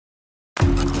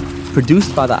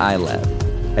Produced by the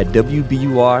iLab at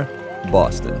WBUR,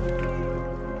 Boston.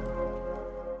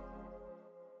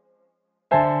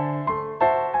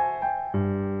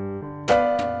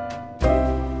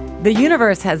 The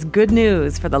universe has good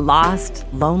news for the lost,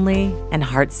 lonely, and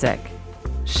heartsick.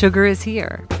 Sugar is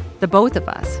here, the both of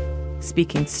us,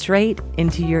 speaking straight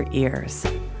into your ears.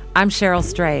 I'm Cheryl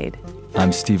Strayed.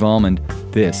 I'm Steve Almond.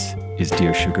 This is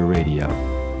Dear Sugar Radio.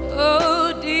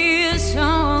 Oh, dear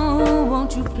song,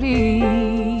 won't you please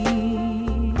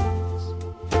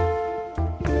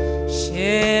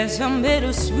share some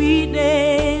bittersweet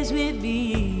days with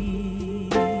me?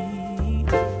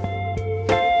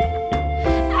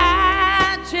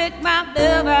 I check my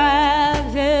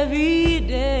mailbox every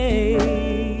day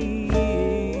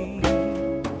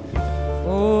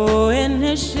for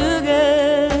any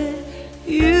sugar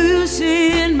you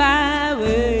send my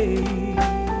way.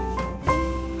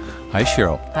 Hi,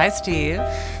 Cheryl. Hi, Steve.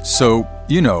 So,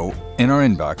 in our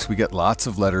inbox, we get lots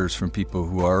of letters from people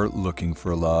who are looking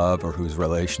for love or whose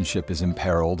relationship is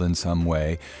imperiled in some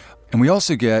way. And we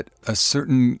also get a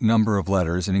certain number of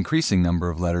letters, an increasing number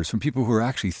of letters from people who are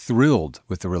actually thrilled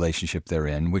with the relationship they're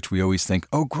in, which we always think,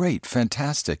 oh, great,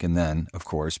 fantastic. And then, of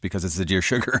course, because it's the Dear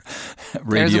Sugar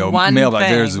radio mailbox,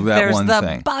 there's that one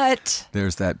thing. But.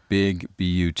 There's that big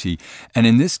B-U-T. And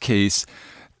in this case,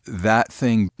 that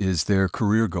thing is their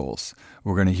career goals.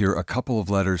 We're going to hear a couple of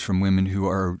letters from women who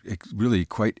are really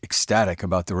quite ecstatic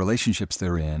about the relationships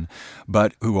they're in,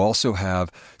 but who also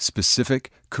have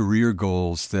specific career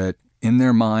goals that in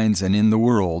their minds and in the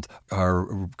world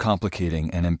are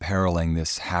complicating and imperiling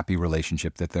this happy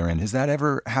relationship that they're in. Has that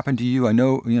ever happened to you? I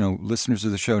know, listeners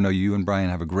of the show know you and Brian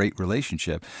have a great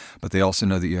relationship, but they also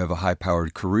know that you have a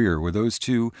high-powered career. Were those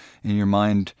two in your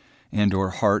mind and or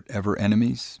heart ever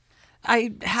enemies?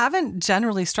 I haven't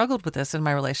generally struggled with this in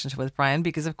my relationship with Brian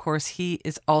because, of course, he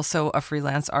is also a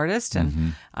freelance artist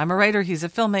and I'm a writer, he's a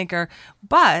filmmaker.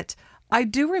 But I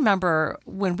do remember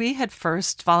when we had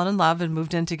first fallen in love and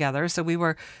moved in together. So we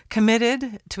were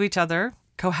committed to each other,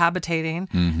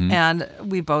 cohabitating, and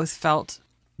we both felt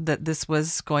that this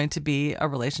was going to be a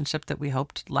relationship that we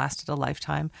hoped lasted a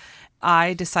lifetime.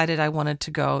 I decided I wanted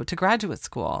to go to graduate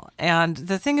school. And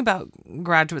the thing about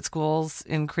graduate schools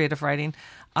in creative writing,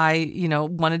 I,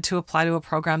 wanted to apply to a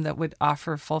program that would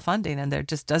offer full funding. And there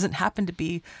just doesn't happen to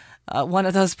be one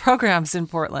of those programs in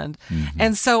Portland.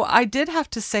 And so I did have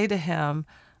to say to him,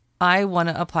 I want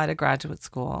to apply to graduate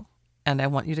school and I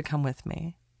want you to come with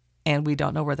me. And we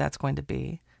don't know where that's going to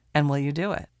be. And will you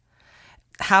do it?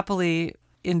 Happily,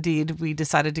 indeed, we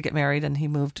decided to get married and he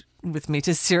moved with me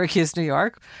to Syracuse, New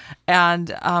York. And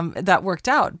that worked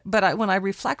out. But when I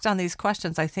reflect on these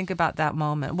questions, I think about that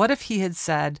moment. What if he had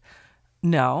said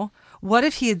no? What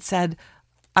if he had said,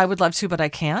 I would love to, but I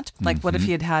can't? Like, what if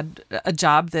he had had a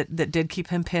job that did keep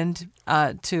him pinned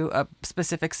to a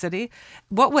specific city?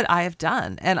 What would I have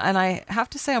done? And I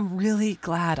have to say, I'm really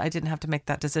glad I didn't have to make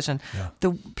that decision. Yeah.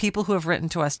 The people who have written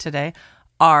to us today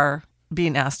are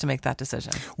being asked to make that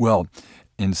decision. Well,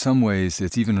 in some ways,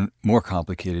 it's even more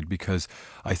complicated because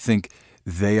I think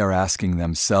they are asking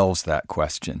themselves that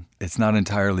question. It's not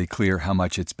entirely clear how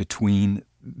much it's between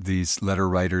these letter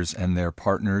writers and their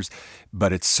partners,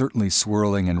 but it's certainly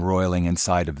swirling and roiling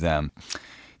inside of them.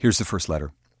 Here's the first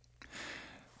letter.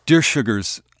 Dear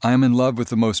Sugars, I am in love with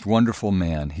the most wonderful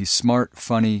man. He's smart,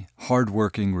 funny,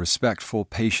 hardworking, respectful,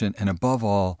 patient, and above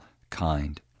all,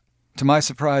 kind. To my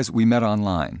surprise, we met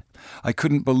online. I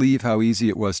couldn't believe how easy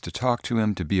it was to talk to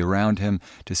him, to be around him,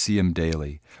 to see him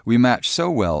daily. We matched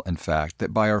so well, in fact,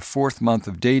 that by our 4th month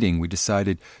of dating, we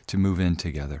decided to move in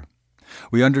together.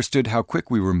 We understood how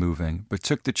quick we were moving, but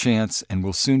took the chance and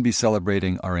will soon be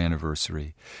celebrating our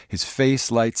anniversary. His face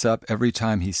lights up every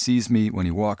time he sees me when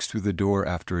he walks through the door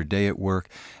after a day at work,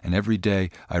 and every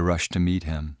day I rush to meet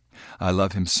him. I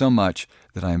love him so much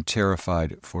that I am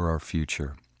terrified for our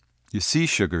future. You see,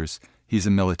 Sugars, he's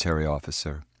a military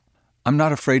officer. I'm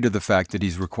not afraid of the fact that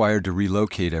he's required to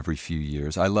relocate every few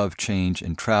years. I love change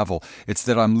and travel. It's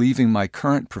that I'm leaving my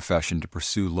current profession to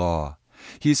pursue law.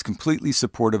 He's completely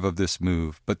supportive of this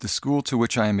move, but the school to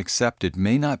which I am accepted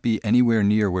may not be anywhere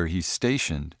near where he's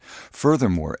stationed.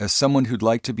 Furthermore, as someone who'd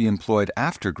like to be employed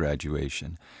after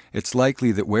graduation, it's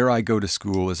likely that where I go to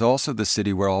school is also the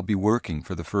city where I'll be working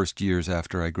for the first years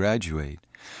after I graduate.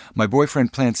 My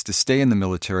boyfriend plans to stay in the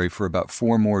military for about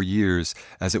 4 more years,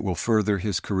 as it will further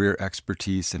his career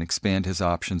expertise and expand his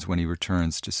options when he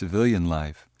returns to civilian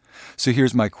life. So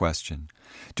here's my question.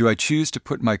 Do I choose to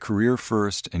put my career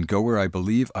first and go where I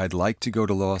believe I'd like to go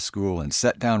to law school and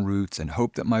set down roots and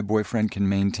hope that my boyfriend can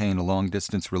maintain a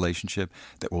long-distance relationship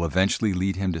that will eventually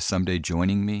lead him to someday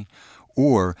joining me?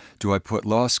 Or do I put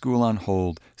law school on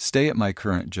hold, stay at my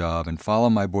current job, and follow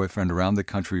my boyfriend around the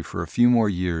country for a few more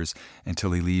years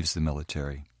until he leaves the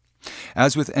military?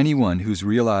 As with anyone who's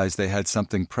realized they had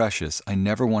something precious, I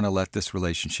never want to let this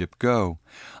relationship go.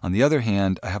 On the other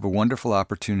hand, I have a wonderful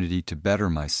opportunity to better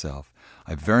myself.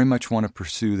 I very much want to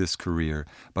pursue this career,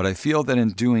 but I feel that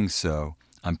in doing so,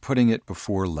 I'm putting it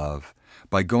before love.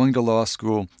 By going to law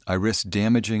school, I risk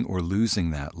damaging or losing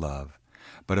that love.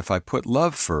 But if I put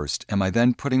love first, am I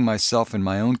then putting myself and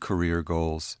my own career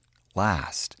goals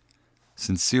last?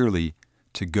 Sincerely,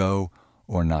 to go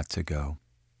or not to go?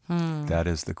 That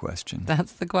is the question.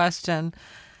 That's the question.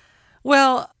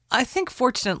 Well, I think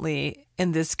fortunately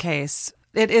in this case,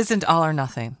 it isn't all or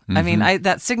nothing. Mm-hmm. I mean,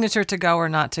 that signature to go or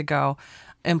not to go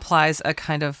implies a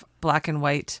kind of black and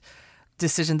white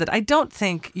decision that I don't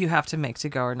think you have to make to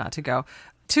go or not to go.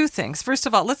 Two things. First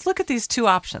of all, let's look at these two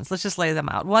options. Let's just lay them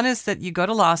out. One is that you go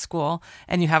to law school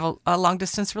and you have a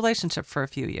long-distance relationship for a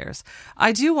few years.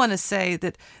 I do want to say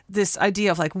that this idea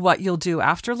of like what you'll do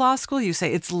after law school, you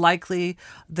say it's likely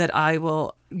that I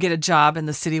will get a job in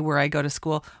the city where I go to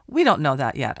school. We don't know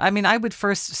that yet. I mean, I would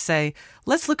first say,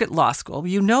 let's look at law school.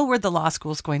 You know where the law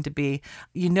school is going to be.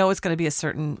 You know it's going to be a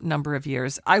certain number of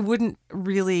years. I wouldn't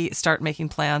really start making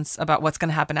plans about what's going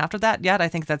to happen after that yet. I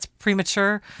think that's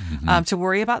premature to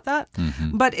worry about that.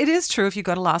 Mm-hmm. But it is true, if you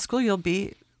go to law school, you'll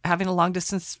be having a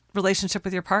long-distance relationship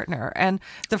with your partner. And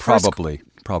the first... Probably.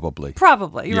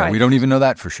 You're right. We don't even know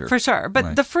that for sure. For sure.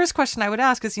 But the first question I would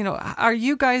ask is, are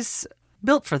you guys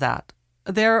built for that?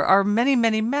 There are many,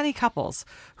 many, many couples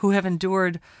who have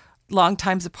endured long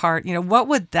times apart. What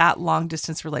would that long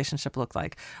distance relationship look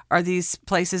like? Are these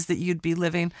places that you'd be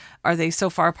living? Are they so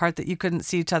far apart that you couldn't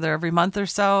see each other every month or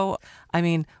so? I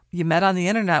mean, you met on the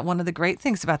internet. One of the great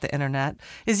things about the internet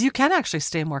is you can actually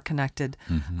stay more connected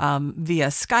via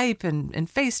Skype and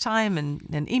FaceTime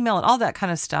and email and all that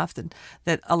kind of stuff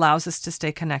that allows us to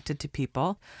stay connected to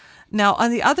people. Now,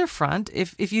 on the other front,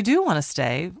 if you do want to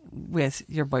stay with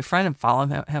your boyfriend and follow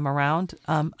him around,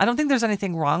 I don't think there's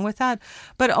anything wrong with that,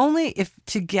 but only if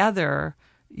together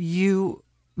you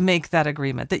make that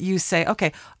agreement, that you say,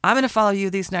 okay, I'm going to follow you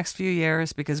these next few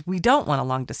years because we don't want a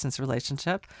long-distance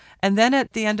relationship. And then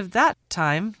at the end of that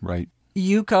time,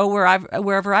 you go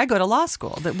wherever I go to law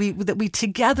school, that we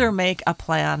together make a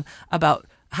plan about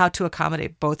how to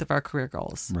accommodate both of our career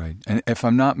goals. Right. And if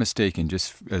I'm not mistaken,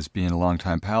 just as being a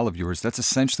longtime pal of yours, that's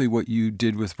essentially what you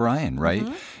did with Brian, right?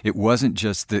 Mm-hmm. It wasn't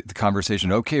just the conversation,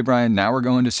 okay, Brian, now we're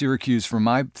going to Syracuse for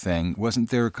my thing. Wasn't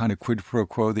there a kind of quid pro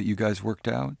quo that you guys worked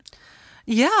out?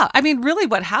 Yeah. I mean, really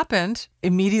what happened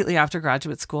immediately after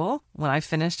graduate school, when I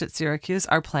finished at Syracuse,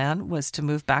 our plan was to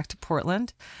move back to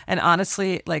Portland. And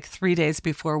honestly, like 3 days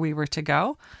before we were to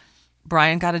go,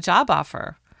 Brian got a job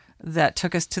offer that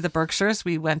took us to the Berkshires.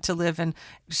 We went to live in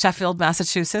Sheffield,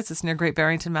 Massachusetts. It's near Great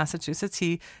Barrington, Massachusetts.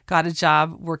 He got a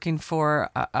job working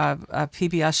for a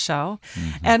PBS show.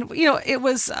 Mm-hmm. And, it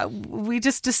was, we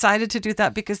just decided to do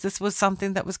that because this was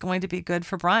something that was going to be good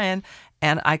for Brian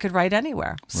and I could write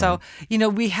anywhere. Right. So,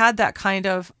 we had that kind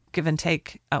of give and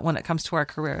take when it comes to our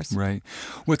careers. Right.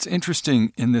 What's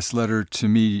interesting in this letter to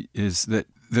me is that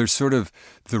there's sort of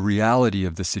the reality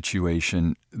of the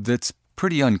situation that's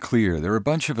pretty unclear. There are a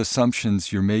bunch of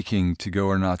assumptions you're making to go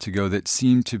or not to go that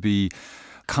seem to be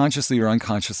consciously or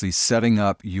unconsciously setting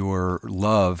up your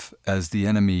love as the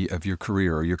enemy of your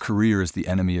career, or your career as the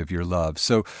enemy of your love.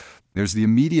 So there's the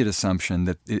immediate assumption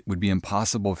that it would be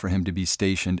impossible for him to be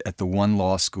stationed at the one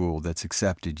law school that's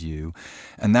accepted you,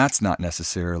 and that's not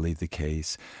necessarily the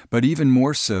case. But even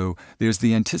more so, there's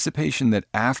the anticipation that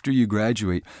after you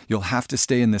graduate, you'll have to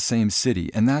stay in the same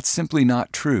city, and that's simply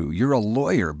not true. You're a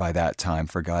lawyer by that time,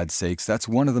 for God's sakes. That's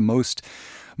one of the most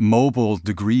mobile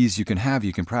degrees you can have.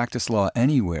 You can practice law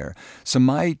anywhere. So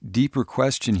my deeper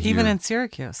question here... Even in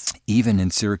Syracuse. Even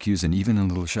in Syracuse and even in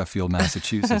little Sheffield,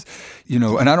 Massachusetts. And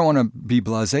I don't want to be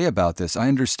blasé about this. I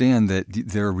understand that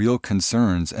there are real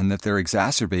concerns and that they're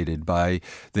exacerbated by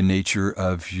the nature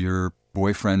of your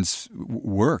boyfriend's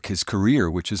work, his career,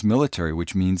 which is military,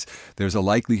 which means there's a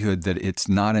likelihood that it's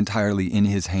not entirely in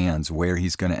his hands where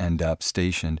he's going to end up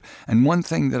stationed. And one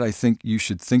thing that I think you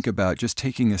should think about, just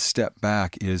taking a step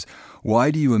back, is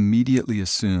why do you immediately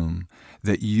assume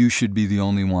that you should be the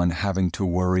only one having to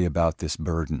worry about this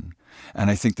burden?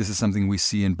 And I think this is something we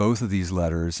see in both of these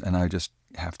letters, and I just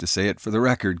have to say it for the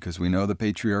record because we know the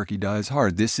patriarchy dies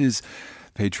hard. This is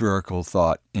patriarchal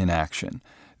thought in action.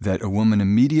 that a woman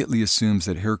immediately assumes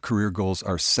that her career goals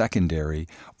are secondary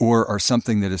or are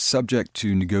something that is subject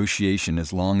to negotiation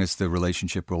as long as the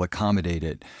relationship will accommodate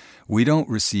it. We don't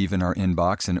receive in our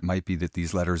inbox, and it might be that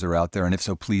these letters are out there, and if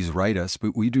so, please write us,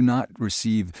 but we do not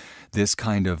receive this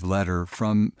kind of letter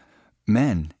from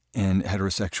men in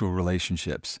heterosexual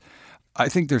relationships. I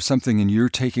think there's something in your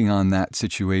taking on that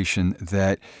situation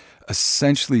that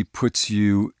essentially puts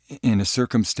you in a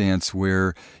circumstance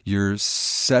where you're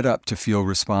set up to feel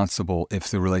responsible if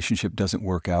the relationship doesn't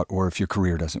work out or if your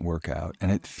career doesn't work out.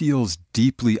 And it feels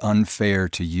deeply unfair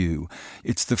to you.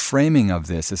 It's the framing of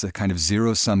this as a kind of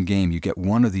zero-sum game. You get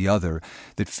one or the other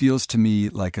that feels to me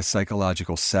like a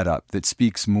psychological setup that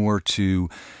speaks more to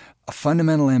a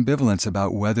fundamental ambivalence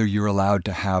about whether you're allowed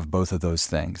to have both of those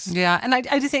things. Yeah, and I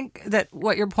do think that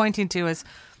what you're pointing to is,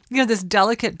 this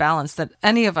delicate balance that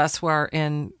any of us who are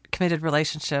in committed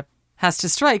relationship has to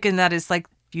strike, and that is like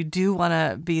you do want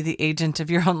to be the agent of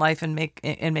your own life and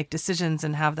make decisions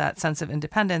and have that sense of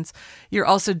independence. You're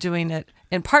also doing it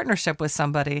in partnership with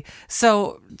somebody.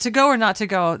 So to go or not to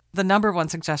go, the number one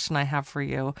suggestion I have for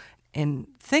you in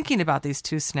thinking about these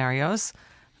two scenarios,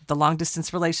 the long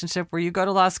distance relationship where you go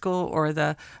to law school or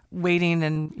the waiting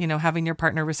and, having your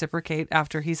partner reciprocate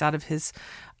after he's out of his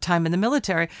time in the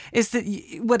military, is that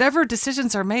whatever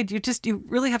decisions are made, you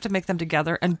really have to make them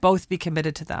together and both be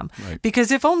committed to them. Right.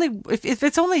 Because if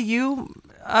it's only you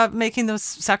making those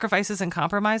sacrifices and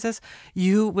compromises,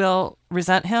 you will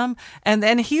resent him and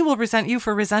then he will resent you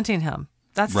for resenting him.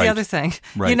 That's right. the other thing.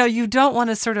 Right. You don't want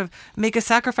to sort of make a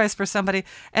sacrifice for somebody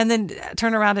and then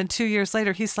turn around and 2 years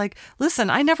later, he's like, listen,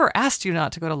 I never asked you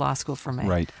not to go to law school for me.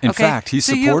 Right. In fact, he's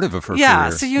supportive of her career.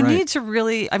 Yeah. So you right. need to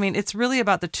really, it's really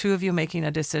about the two of you making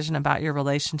a decision about your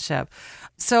relationship.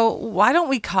 So why don't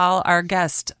we call our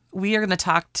guest? We are going to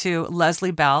talk to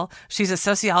Leslie Bell. She's a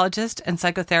sociologist and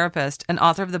psychotherapist and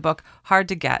author of the book Hard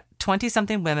to Get,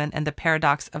 20-something Women and the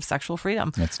Paradox of Sexual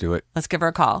Freedom. Let's do it. Let's give her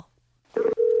a call.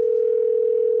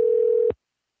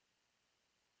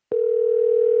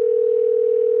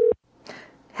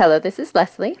 Hello, this is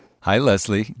Leslie. Hi,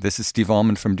 Leslie. This is Steve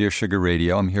Allman from Dear Sugar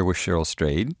Radio. I'm here with Cheryl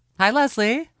Strayed. Hi,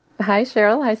 Leslie. Hi,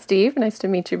 Cheryl. Hi, Steve. Nice to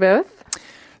meet you both.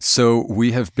 So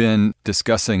we have been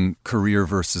discussing career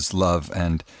versus love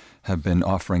and have been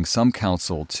offering some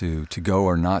counsel to go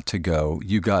or not to go.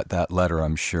 You got that letter,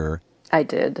 I'm sure. I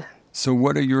did. So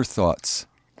what are your thoughts?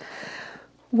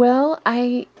 Well,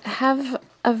 I have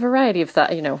a variety of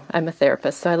thoughts. I'm a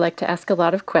therapist, so I like to ask a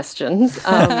lot of questions.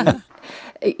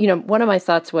 One of my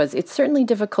thoughts was it's certainly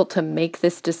difficult to make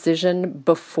this decision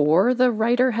before the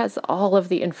writer has all of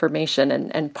the information.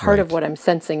 And part of what I'm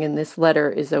sensing in this letter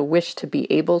is a wish to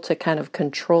be able to kind of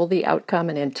control the outcome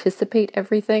and anticipate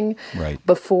everything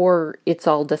before it's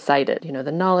all decided.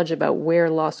 The knowledge about where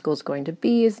law school is going to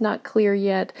be is not clear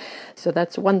yet. So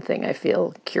that's one thing I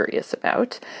feel curious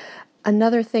about.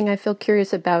 Another thing I feel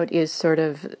curious about is sort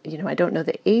of, I don't know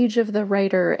the age of the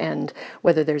writer and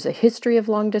whether there's a history of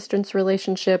long-distance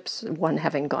relationships, one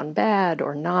having gone bad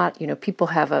or not. People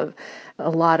have a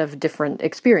lot of different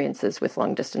experiences with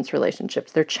long-distance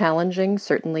relationships. They're challenging,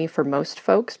 certainly for most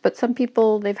folks, but some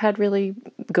people, they've had really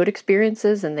good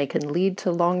experiences and they can lead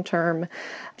to long-term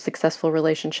successful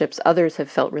relationships. Others have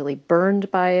felt really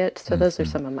burned by it. So those are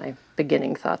some of my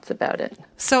beginning thoughts about it.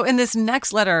 So in this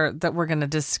next letter that we're going to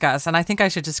discuss, and I think I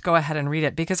should just go ahead and read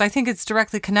it because I think it's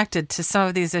directly connected to some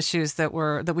of these issues that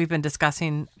we've been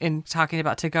discussing in talking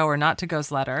about To Go or Not To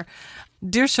Go's letter.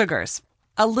 Dear Sugars,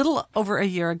 a little over a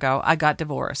year ago, I got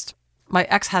divorced. My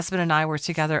ex-husband and I were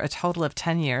together a total of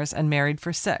 10 years and married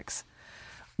for 6.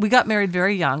 We got married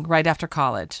very young, right after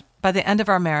college. By the end of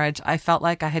our marriage, I felt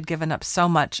like I had given up so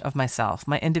much of myself,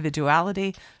 my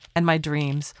individuality and my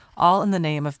dreams, all in the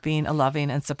name of being a loving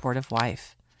and supportive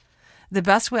wife. The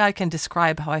best way I can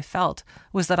describe how I felt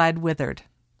was that I'd withered.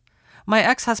 My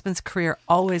ex-husband's career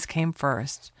always came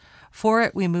first. For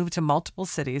it, we moved to multiple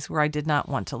cities where I did not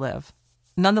want to live.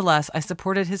 Nonetheless, I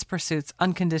supported his pursuits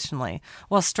unconditionally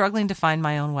while struggling to find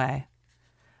my own way.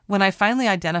 When I finally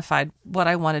identified what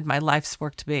I wanted my life's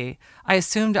work to be, I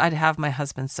assumed I'd have my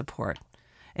husband's support.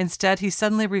 Instead, he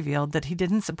suddenly revealed that he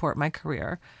didn't support my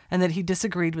career and that he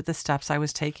disagreed with the steps I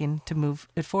was taking to move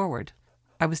it forward.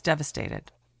 I was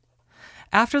devastated.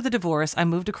 After the divorce, I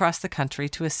moved across the country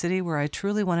to a city where I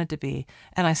truly wanted to be,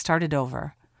 and I started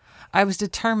over. I was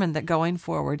determined that going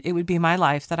forward, it would be my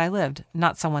life that I lived,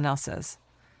 not someone else's.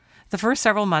 The first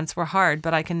several months were hard,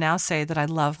 but I can now say that I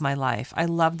love my life. I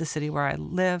love the city where I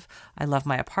live. I love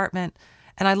my apartment.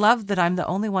 And I love that I'm the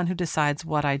only one who decides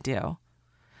what I do.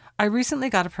 I recently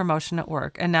got a promotion at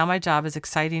work, and now my job is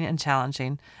exciting and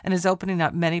challenging and is opening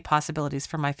up many possibilities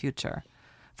for my future.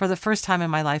 For the first time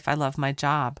in my life, I love my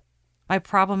job. My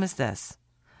problem is this.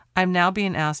 I'm now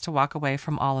being asked to walk away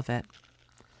from all of it.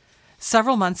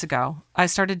 Several months ago, I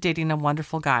started dating a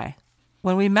wonderful guy.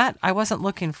 When we met, I wasn't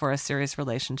looking for a serious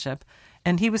relationship,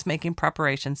 and he was making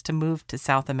preparations to move to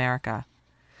South America.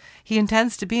 He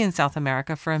intends to be in South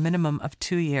America for a minimum of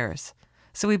 2 years,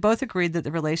 so we both agreed that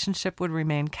the relationship would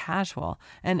remain casual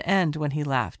and end when he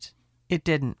left. It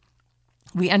didn't.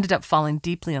 We ended up falling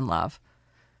deeply in love.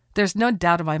 There's no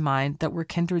doubt in my mind that we're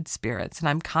kindred spirits, and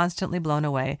I'm constantly blown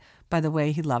away by the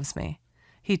way he loves me.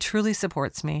 He truly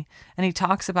supports me, and he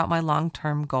talks about my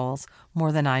long-term goals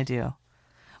more than I do.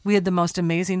 We had the most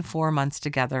amazing 4 months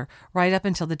together, right up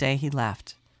until the day he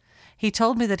left. He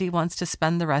told me that he wants to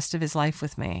spend the rest of his life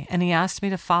with me, and he asked me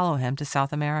to follow him to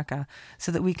South America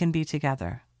so that we can be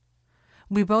together.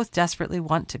 We both desperately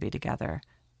want to be together,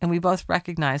 and we both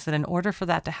recognize that in order for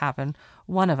that to happen,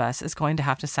 one of us is going to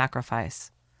have to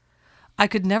sacrifice. I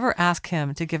could never ask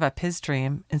him to give up his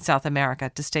dream in South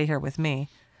America to stay here with me,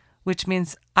 which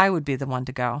means I would be the one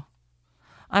to go.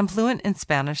 I'm fluent in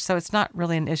Spanish, so it's not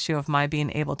really an issue of my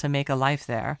being able to make a life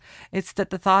there. It's that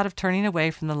the thought of turning away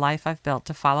from the life I've built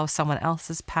to follow someone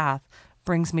else's path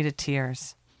brings me to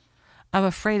tears. I'm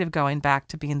afraid of going back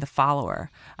to being the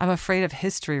follower. I'm afraid of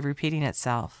history repeating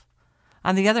itself.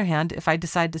 On the other hand, if I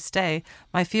decide to stay,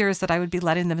 my fear is that I would be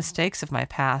letting the mistakes of my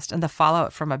past and the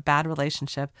fallout from a bad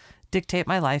relationship dictate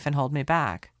my life and hold me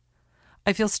back.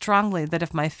 I feel strongly that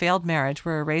if my failed marriage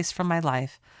were erased from my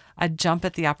life, I'd jump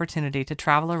at the opportunity to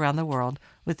travel around the world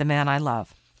with the man I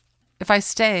love. If I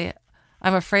stay,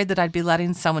 I'm afraid that I'd be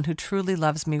letting someone who truly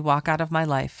loves me walk out of my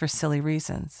life for silly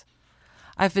reasons.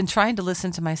 I've been trying to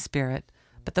listen to my spirit,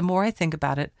 but the more I think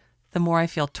about it, the more I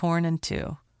feel torn in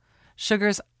two.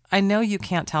 Sugars, I know you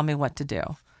can't tell me what to do,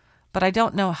 but I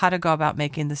don't know how to go about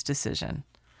making this decision.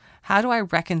 How do I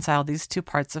reconcile these two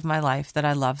parts of my life that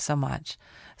I love so much?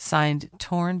 Signed,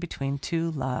 Torn Between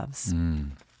Two Loves.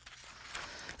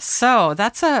 So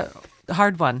that's a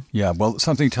hard one. Yeah, well,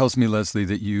 something tells me, Leslie,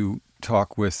 that you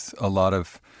talk with a lot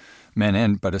of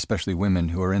men but especially women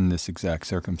who are in this exact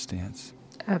circumstance.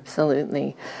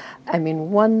 Absolutely. I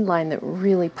mean, one line that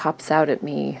really pops out at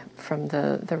me from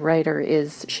the writer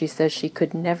is she says she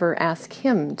could never ask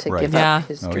him to give up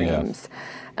his dreams. Yeah.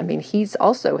 I mean, he's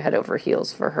also head over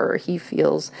heels for her. He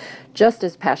feels just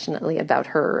as passionately about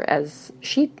her as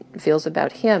she feels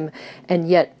about him. And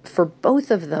yet, for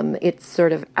both of them, it's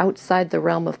sort of outside the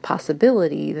realm of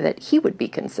possibility that he would be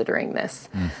considering this.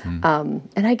 Mm-hmm.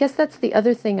 And I guess that's the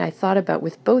other thing I thought about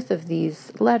with both of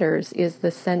these letters is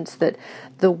the sense that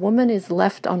the woman is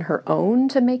left on her own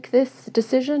to make this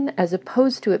decision as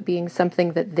opposed to it being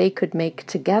something that they could make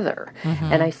together. Mm-hmm.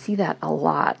 And I see that a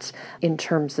lot in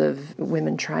terms of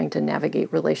women trying to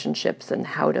navigate relationships and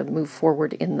how to move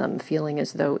forward in them, feeling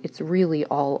as though it's really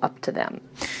all up to them.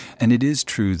 And it is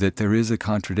true that there is a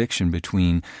contradiction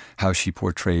between how she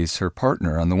portrays her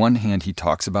partner. On the one hand, he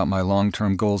talks about my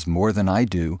long-term goals more than I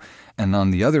do. And on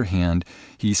the other hand,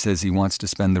 he says he wants to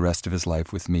spend the rest of his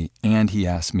life with me, and he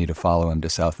asked me to follow him to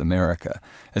South America,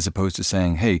 as opposed to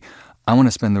saying, hey, I want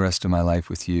to spend the rest of my life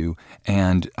with you,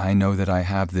 and I know that I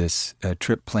have this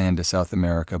trip planned to South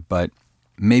America, but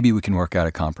maybe we can work out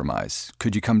a compromise.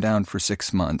 Could you come down for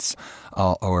 6 months?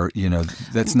 Or,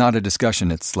 that's not a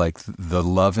discussion. It's like the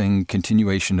loving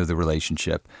continuation of the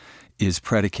relationship is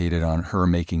predicated on her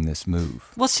making this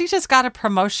move. Well, she just got a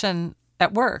promotion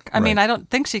at work. I mean, I don't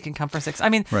think she can come for 6. I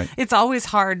mean, It's always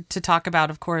hard to talk about,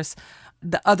 of course,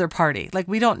 the other party. Like,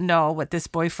 we don't know what this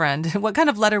boyfriend, what kind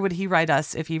of letter would he write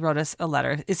us if he wrote us a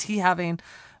letter? Is he having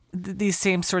these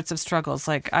same sorts of struggles?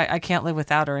 Like, I can't live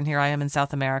without her, and here I am in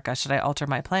South America. Should I alter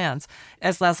my plans?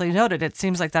 As Leslie noted, it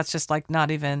seems like that's just like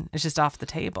not even, it's just off the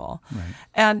table. Right.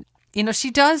 And, she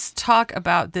does talk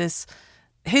about this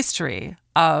history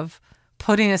of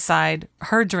putting aside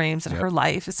her dreams and her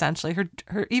life, essentially,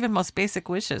 her even most basic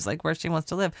wishes, like where she wants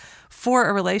to live, for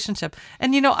a relationship.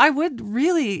 And, I would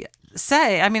really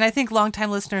say, I mean, I think longtime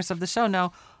listeners of the show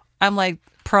know I'm like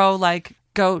pro, like,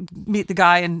 go meet the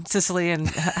guy in Sicily and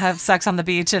have sex on the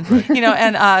beach and,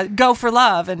 and go for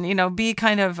love and, be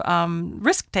kind of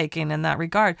risk-taking in that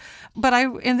regard. But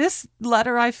in this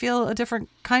letter, I feel a different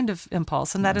kind of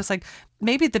impulse. And that is like,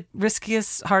 maybe the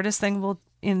riskiest, hardest thing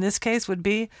in this case would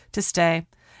be to stay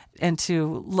and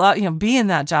to love, be in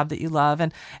that job that you love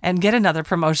and get another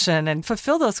promotion and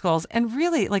fulfill those goals. And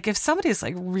really, like, if somebody is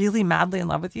like really madly in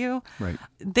love with you,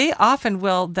 they often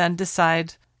will then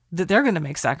decide that they're going to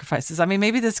make sacrifices. I mean,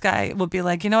 maybe this guy will be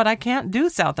like, you know what, I can't do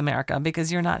South America because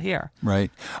you're not here.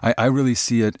 Right. I really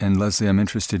see it. And Leslie, I'm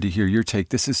interested to hear your take.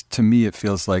 This is, to me, it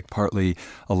feels like partly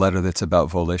a letter that's about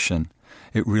volition.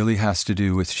 It really has to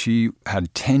do with she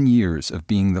had 10 years of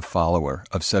being the follower,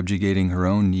 of subjugating her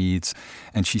own needs.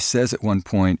 And she says at one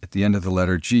point at the end of the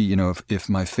letter, gee, if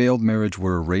my failed marriage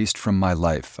were erased from my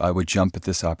life, I would jump at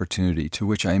this opportunity. To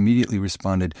which I immediately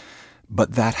responded,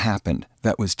 but that happened.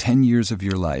 That was 10 years of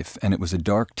your life, and it was a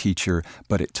dark teacher,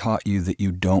 but it taught you that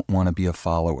you don't want to be a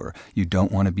follower. You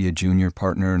don't want to be a junior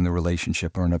partner in the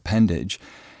relationship or an appendage.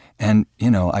 And,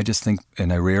 I just think,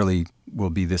 and I rarely will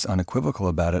be this unequivocal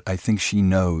about it, I think she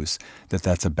knows that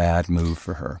that's a bad move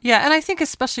for her. Yeah, and I think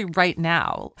especially right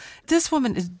now, this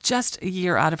woman is just a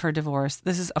year out of her divorce.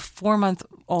 This is a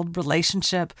 4-month-old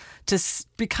relationship. To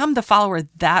become the follower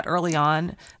that early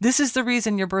on, this is the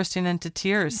reason you're bursting into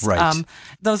tears. Right.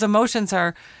 Those emotions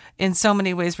are in so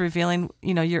many ways revealing,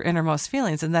 your innermost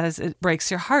feelings, and that is, it breaks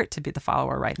your heart to be the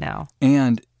follower right now.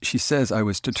 And she says, I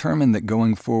was determined that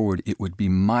going forward, it would be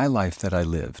my life that I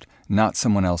lived, not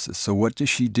someone else's. So what does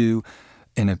she do?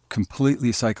 In a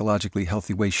completely psychologically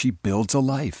healthy way, she builds a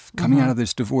life. Coming out of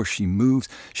this divorce, she moves,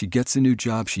 she gets a new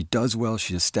job, she does well,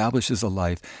 she establishes a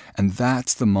life. And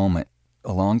that's the moment.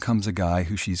 Along comes a guy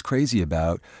who she's crazy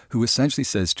about, who essentially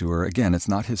says to her, again, it's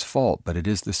not his fault, but it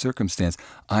is the circumstance.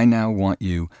 I now want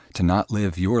you to not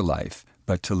live your life,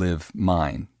 but to live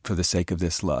mine for the sake of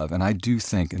this love. And I do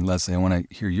think, and Leslie, I want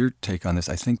to hear your take on this,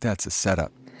 I think that's a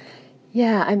setup.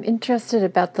 Yeah, I'm interested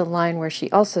about the line where she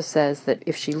also says that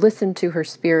if she listened to her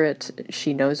spirit,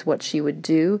 she knows what she would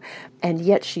do, and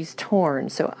yet she's torn.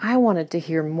 So I wanted to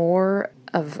hear more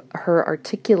of her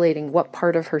articulating what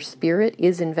part of her spirit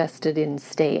is invested in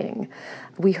staying.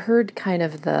 We heard kind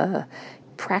of the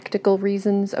practical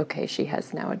reasons. Okay, she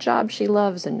has now a job she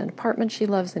loves and an apartment she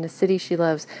loves in a city she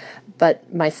loves.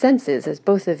 But my sense is, as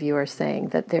both of you are saying,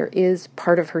 that there is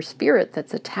part of her spirit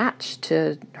that's attached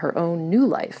to her own new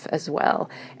life as well,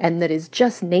 and that is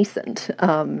just nascent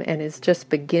and is just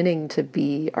beginning to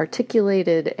be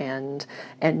articulated and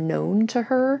known to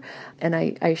her. And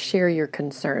I share your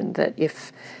concern that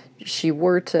if she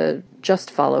were to just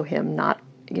follow him, not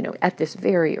at this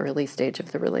very early stage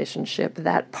of the relationship,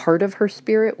 that part of her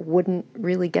spirit wouldn't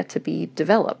really get to be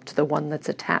developed, the one that's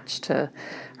attached to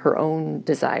her own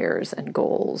desires and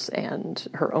goals and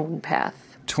her own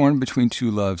path. Torn between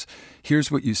two loves. Here's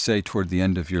what you say toward the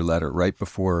end of your letter, right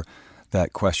before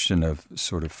that question of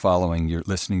sort of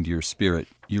listening to your spirit.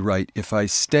 You write, if I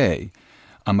stay,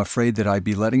 I'm afraid that I'd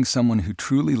be letting someone who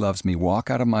truly loves me walk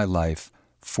out of my life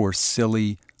for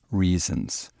silly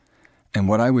reasons. And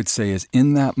what I would say is,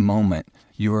 in that moment,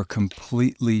 you are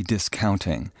completely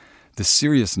discounting the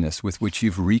seriousness with which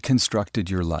you've reconstructed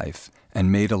your life and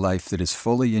made a life that is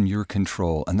fully in your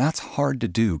control. And that's hard to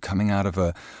do, coming out of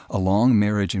a long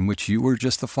marriage in which you were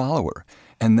just the follower.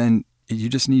 And then you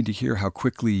just need to hear how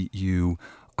quickly you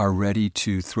are ready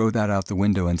to throw that out the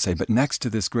window and say, but next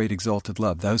to this great exalted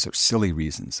love, those are silly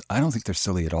reasons. I don't think they're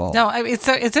silly at all. No,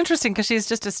 it's interesting because she's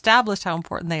just established how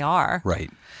important they are. Right.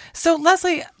 So,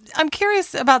 Leslie, I'm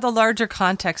curious about the larger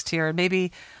context here,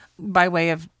 maybe by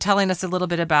way of telling us a little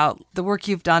bit about the work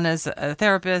you've done as a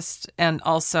therapist and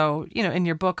also, in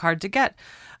your book, Hard to Get.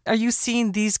 Are you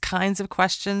seeing these kinds of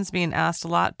questions being asked a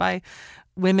lot by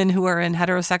women who are in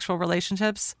heterosexual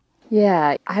relationships?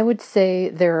 Yeah, I would say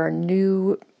there are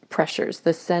new pressures,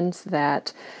 the sense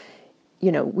that,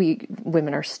 we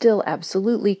women are still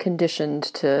absolutely conditioned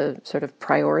to sort of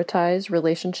prioritize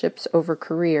relationships over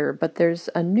career, but there's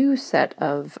a new set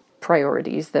of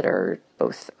priorities that are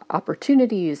both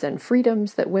opportunities and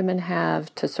freedoms that women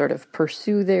have to sort of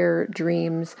pursue their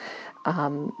dreams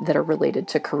that are related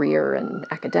to career and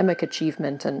academic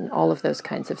achievement and all of those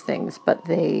kinds of things, but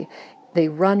they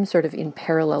run sort of in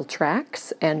parallel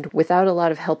tracks and without a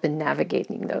lot of help in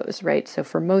navigating those, right? So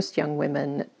for most young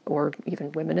women, or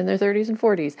even women in their 30s and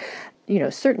 40s,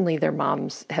 certainly their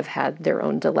moms have had their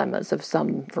own dilemmas of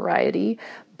some variety,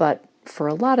 but for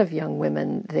a lot of young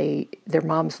women, their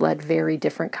moms led very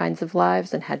different kinds of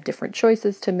lives and had different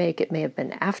choices to make. It may have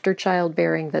been after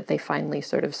childbearing that they finally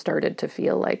sort of started to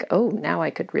feel like, oh, now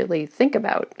I could really think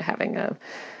about having a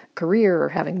career or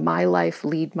having my life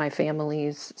lead my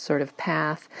family's sort of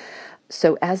path.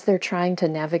 So as they're trying to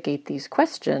navigate these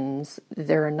questions,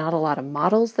 there are not a lot of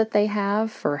models that they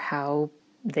have for how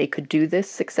they could do this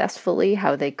successfully,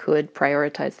 how they could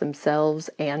prioritize themselves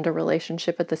and a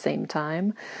relationship at the same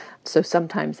time. So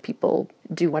sometimes people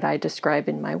do what I describe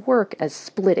in my work as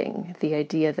splitting, the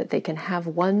idea that they can have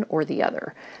one or the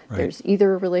other. Right. There's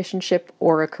either a relationship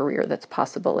or a career that's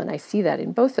possible. And I see that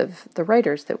in both of the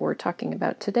writers that we're talking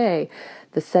about today,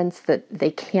 the sense that they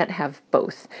can't have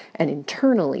both. And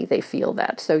internally they feel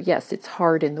that. So yes, it's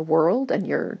hard in the world, and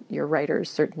your writers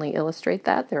certainly illustrate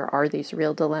that. There are these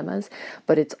real dilemmas,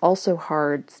 but it's also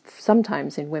hard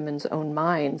sometimes in women's own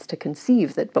minds to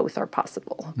conceive that both are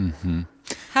possible. Mm-hmm.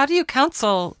 How do you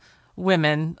counsel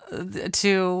women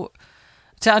to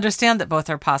understand that both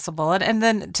are possible and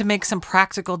then to make some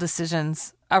practical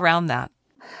decisions around that?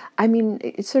 I mean,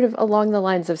 it's sort of along the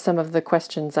lines of some of the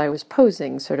questions I was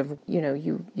posing, sort of,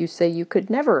 you say you could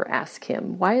never ask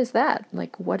him. Why is that?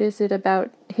 Like, what is it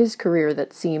about his career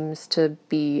that seems to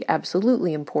be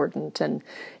absolutely important? And,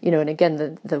 and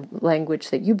again, the language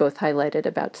that you both highlighted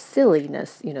about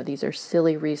silliness, these are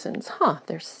silly reasons.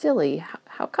 They're silly.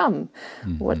 How come?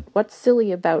 Mm-hmm. What's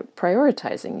silly about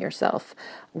prioritizing yourself?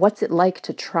 What's it like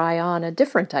to try on a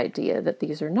different idea that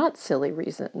these are not silly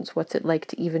reasons? What's it like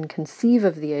to even conceive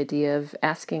of the idea of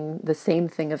asking the same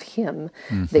thing of him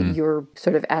that you're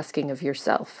sort of asking of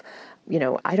yourself?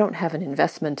 I don't have an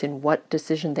investment in what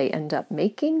decision they end up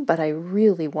making, but I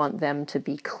really want them to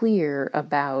be clear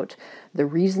about the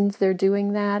reasons they're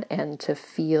doing that and to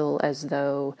feel as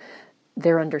though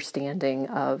their understanding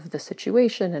of the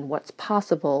situation and what's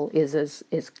possible is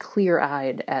as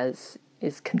clear-eyed as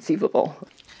is conceivable.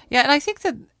 Yeah, and I think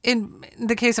that in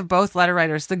the case of both letter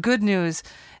writers, the good news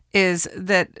is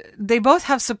that they both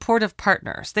have supportive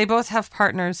partners. They both have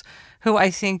partners who I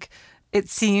think it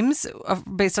seems,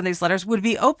 based on these letters, would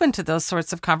be open to those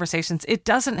sorts of conversations. It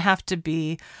doesn't have to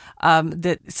be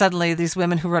that suddenly these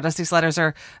women who wrote us these letters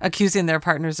are accusing their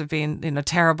partners of being,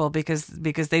 terrible because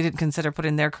they didn't consider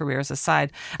putting their careers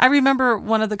aside. I remember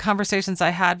one of the conversations I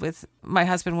had with my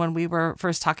husband when we were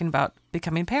first talking about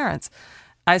becoming parents.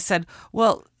 I said,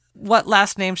 well, what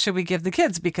last name should we give the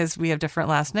kids? Because we have different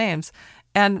last names.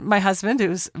 And my husband,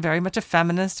 who's very much a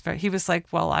feminist, he was like,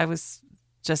 well, I was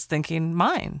just thinking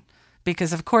mine.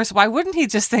 Because, of course, why wouldn't he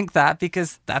just think that?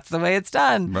 Because that's the way it's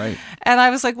done. Right. And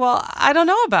I was like, well, I don't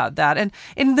know about that. And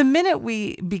in the minute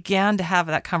we began to have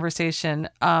that conversation,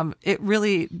 it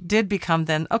really did become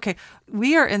then, okay,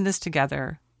 we are in this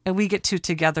together, and we get to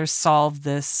together solve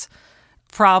this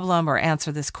problem or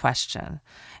answer this question.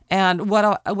 And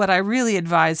what I really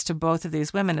advise to both of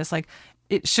these women is like,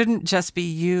 it shouldn't just be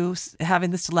you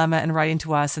having this dilemma and writing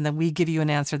to us, and then we give you an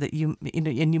answer that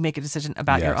and you make a decision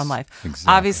about your own life.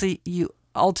 Exactly. Obviously, you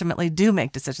ultimately do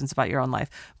make decisions about your own life.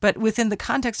 But within the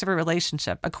context of a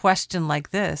relationship, a question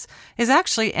like this is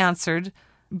actually answered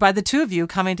by the two of you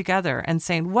coming together and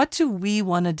saying, what do we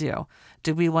want to do?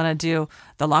 Do we want to do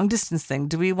the long distance thing?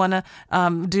 Do we want to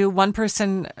do one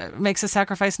person makes a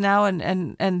sacrifice now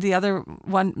and the other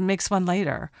one makes one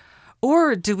later?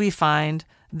 Or do we find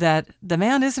that the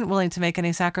man isn't willing to make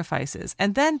any sacrifices?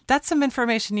 And then that's some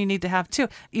information you need to have too.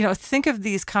 Think of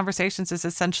these conversations as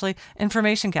essentially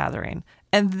information gathering.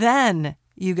 And then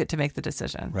you get to make the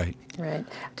decision. Right.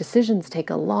 Decisions take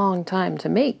a long time to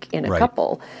make in a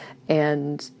couple.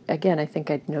 And again, I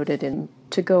think I'd noted in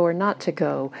To Go or Not to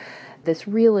Go, this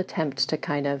real attempt to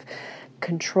kind of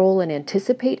control and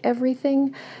anticipate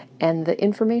everything. And the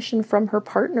information from her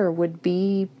partner would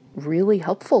be really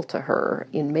helpful to her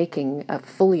in making a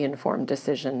fully informed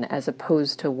decision, as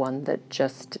opposed to one that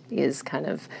just is kind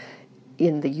of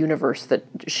in the universe that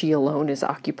she alone is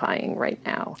occupying right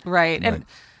now. Right. And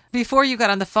before you got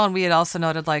on the phone, we had also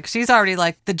noted, like, she's already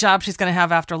like the job she's going to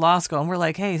have after law school. And we're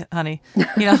like, hey, honey,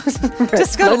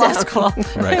 just go to law school.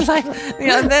 Right.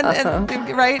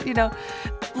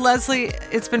 Leslie,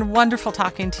 it's been wonderful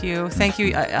talking to you. Thank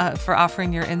you for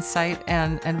offering your insight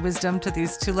and wisdom to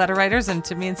these two letter writers and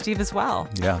to me and Steve as well.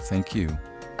 Yeah, thank you.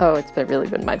 Oh, it's really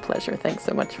been my pleasure. Thanks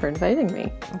so much for inviting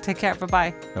me. Take care.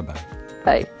 Bye-bye. Bye-bye.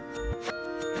 Bye.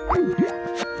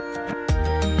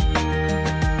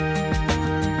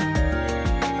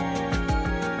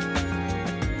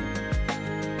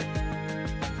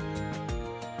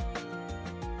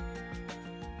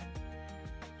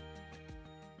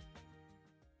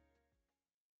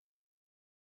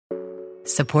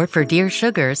 Support for Dear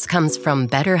Sugars comes from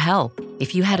BetterHelp.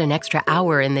 If you had an extra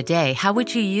hour in the day, how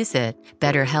would you use it?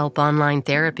 BetterHelp Online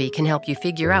Therapy can help you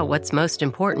figure out what's most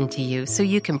important to you so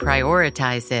you can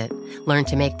prioritize it. Learn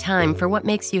to make time for what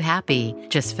makes you happy.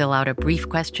 Just fill out a brief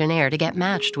questionnaire to get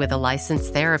matched with a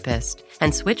licensed therapist.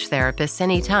 And switch therapists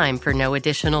anytime for no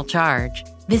additional charge.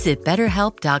 Visit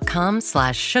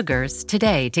BetterHelp.com/sugars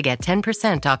today to get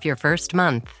 10% off your first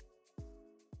month.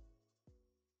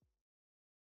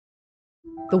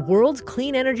 The world's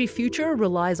clean energy future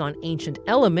relies on ancient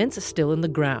elements still in the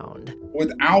ground.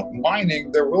 Without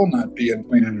mining, there will not be a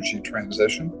clean energy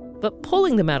transition. But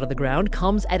pulling them out of the ground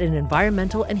comes at an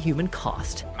environmental and human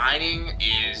cost. Mining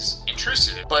is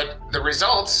intrusive, but the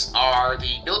results are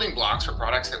the building blocks for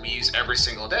products that we use every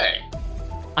single day.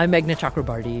 I'm Meghna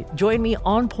Chakrabarty. Join me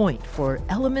on Point for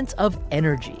Elements of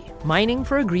Energy, Mining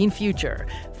for a Green Future.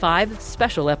 5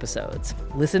 special episodes.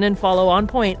 Listen and follow On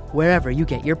Point wherever you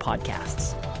get your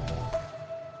podcasts.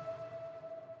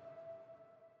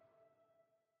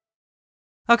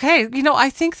 Okay, I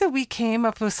think that we came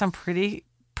up with some pretty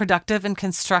productive and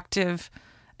constructive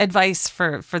advice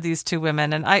for these two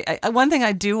women. And I one thing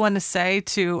I do want to say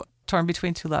to Torn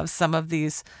Between Two Loves, some of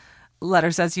these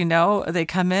letters, as you know, they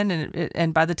come in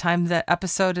and by the time the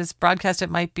episode is broadcast, it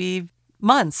might be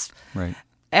months. Right.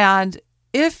 And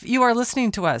if you are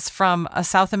listening to us from a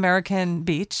South American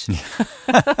beach,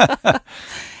 that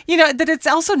it's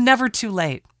also never too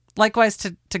late. Likewise,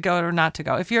 to go or not to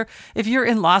go. If you're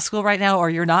in law school right now, or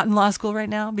you're not in law school right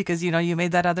now because you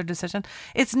made that other decision,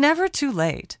 it's never too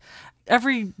late.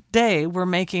 Every day we're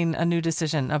making a new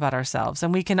decision about ourselves,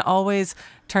 and we can always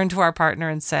turn to our partner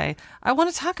and say, I want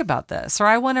to talk about this, or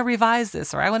I want to revise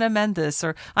this, or I want to amend this,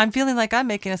 or I'm feeling like I'm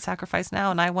making a sacrifice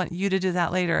now and I want you to do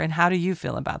that later. And how do you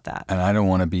feel about that? And I don't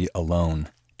want to be alone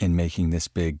in making this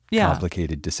big,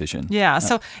 complicated decision. Yeah,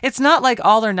 so it's not like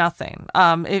all or nothing.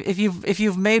 If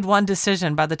you've made one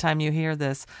decision by the time you hear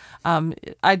this,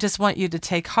 I just want you to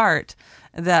take heart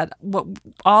that what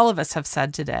all of us have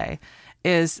said today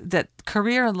is that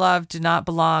career and love do not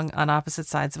belong on opposite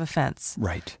sides of a fence.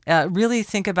 Right. Really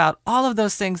think about all of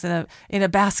those things in a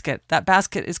basket. That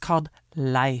basket is called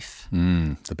life.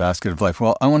 The basket of life.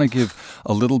 Well, I want to give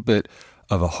a little bit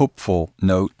of a hopeful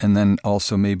note, and then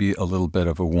also maybe a little bit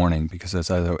of a warning, because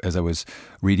as I was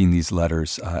reading these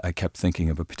letters, I kept thinking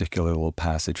of a particular little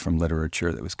passage from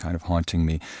literature that was kind of haunting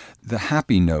me. The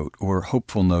happy note or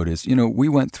hopeful note is, we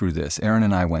went through this. Erin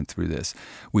and I went through this.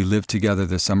 We lived together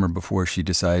the summer before she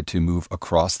decided to move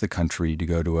across the country to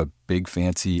go to a big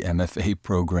fancy MFA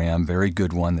program, very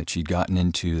good one that she'd gotten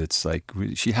into. That's like,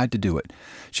 she had to do it.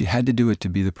 She had to do it to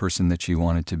be the person that she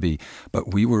wanted to be.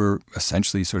 But we were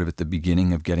essentially sort of at the beginning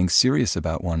of getting serious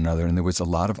about one another, and there was a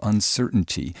lot of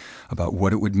uncertainty about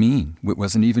what it would mean. It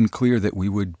wasn't even clear that we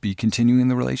would be continuing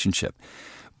the relationship.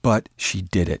 But she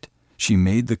did it. She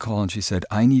made the call and she said,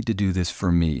 I need to do this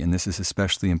for me. And this is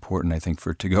especially important, I think,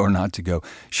 for to go or not to go.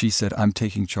 She said, I'm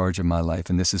taking charge of my life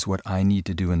and this is what I need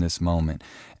to do in this moment.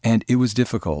 And it was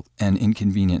difficult and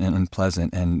inconvenient and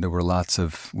unpleasant. And there were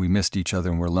we missed each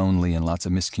other and were lonely and lots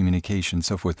of miscommunication and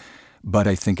so forth. But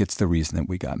I think it's the reason that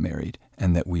we got married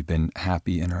and that we've been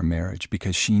happy in our marriage,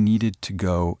 because she needed to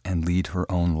go and lead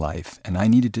her own life. And I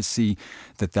needed to see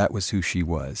that that was who she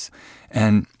was.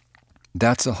 And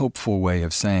that's a hopeful way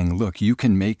of saying, look, you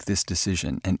can make this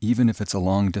decision. And even if it's a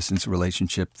long-distance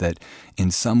relationship that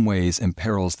in some ways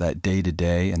imperils that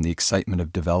day-to-day and the excitement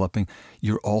of developing,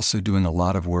 you're also doing a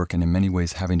lot of work and in many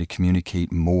ways having to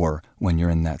communicate more when you're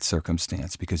in that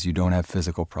circumstance because you don't have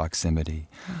physical proximity.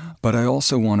 But I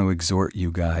also want to exhort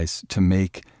you guys to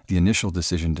make the initial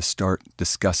decision to start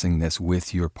discussing this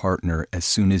with your partner as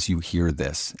soon as you hear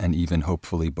this, and even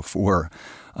hopefully before.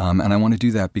 And I want to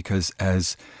do that because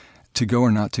as To Go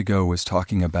or Not to Go was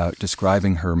talking about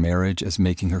describing her marriage as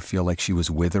making her feel like she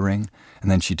was withering. And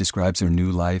then she describes her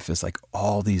new life as like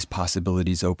all these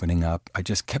possibilities opening up. I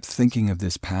just kept thinking of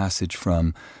this passage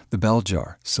from The Bell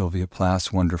Jar, Sylvia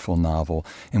Plath's wonderful novel,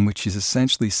 in which she's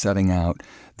essentially setting out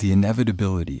the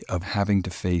inevitability of having to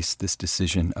face this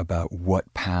decision about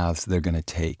what paths they're going to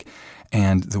take.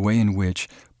 And the way in which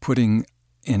putting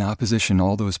in opposition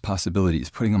all those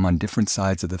possibilities, putting them on different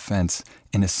sides of the fence,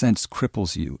 in a sense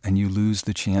cripples you, and you lose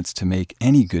the chance to make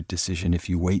any good decision if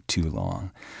you wait too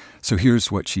long. So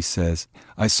here's what she says.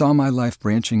 I saw my life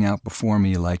branching out before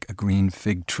me like a green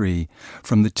fig tree.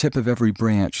 From the tip of every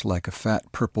branch, like a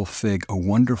fat purple fig, a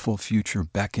wonderful future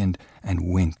beckoned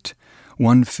and winked.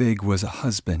 One fig was a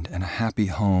husband and a happy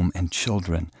home and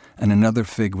children, and another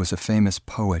fig was a famous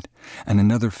poet, and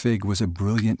another fig was a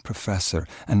brilliant professor,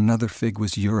 and another fig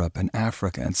was Europe and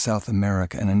Africa and South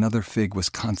America, and another fig was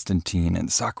Constantine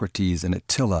and Socrates and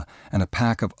Attila, and a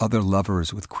pack of other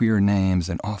lovers with queer names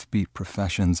and offbeat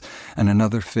professions, and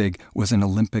another fig was an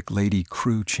Olympic lady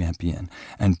crew champion,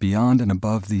 and beyond and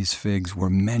above these figs were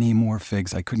many more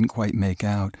figs I couldn't quite make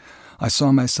out. I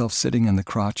saw myself sitting in the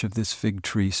crotch of this fig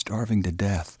tree starving to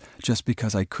death just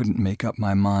because I couldn't make up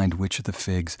my mind which of the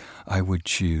figs I would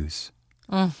choose.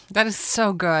 That is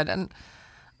so good. And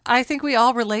I think we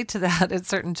all relate to that at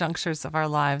certain junctures of our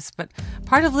lives. But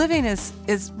part of living is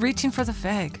reaching for the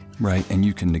fig. Right, and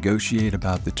you can negotiate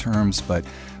about the terms, but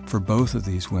for both of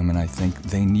these women, I think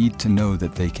they need to know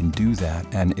that they can do that,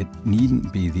 and it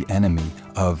needn't be the enemy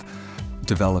of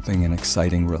developing an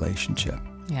exciting relationship.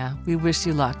 Yeah, we wish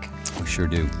you luck. We sure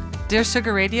do. Dear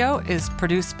Sugar Radio is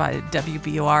produced by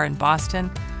WBUR in Boston.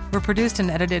 We're produced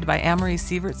and edited by Amory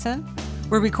Sievertson.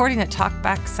 We're recording at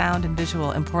Talkback Sound and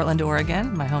Visual in Portland,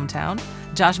 Oregon, my hometown.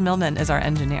 Josh Millman is our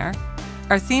engineer.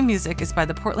 Our theme music is by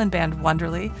the Portland band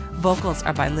Wonderly. Vocals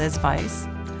are by Liz Weiss.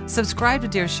 Subscribe to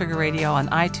Dear Sugar Radio on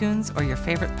iTunes or your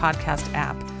favorite podcast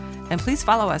app. And please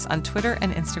follow us on Twitter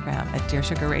and Instagram at Dear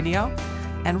Sugar Radio.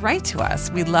 And write to us.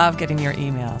 We love getting your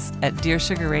emails at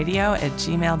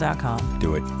dearsugarradio@gmail.com.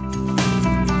 Do it.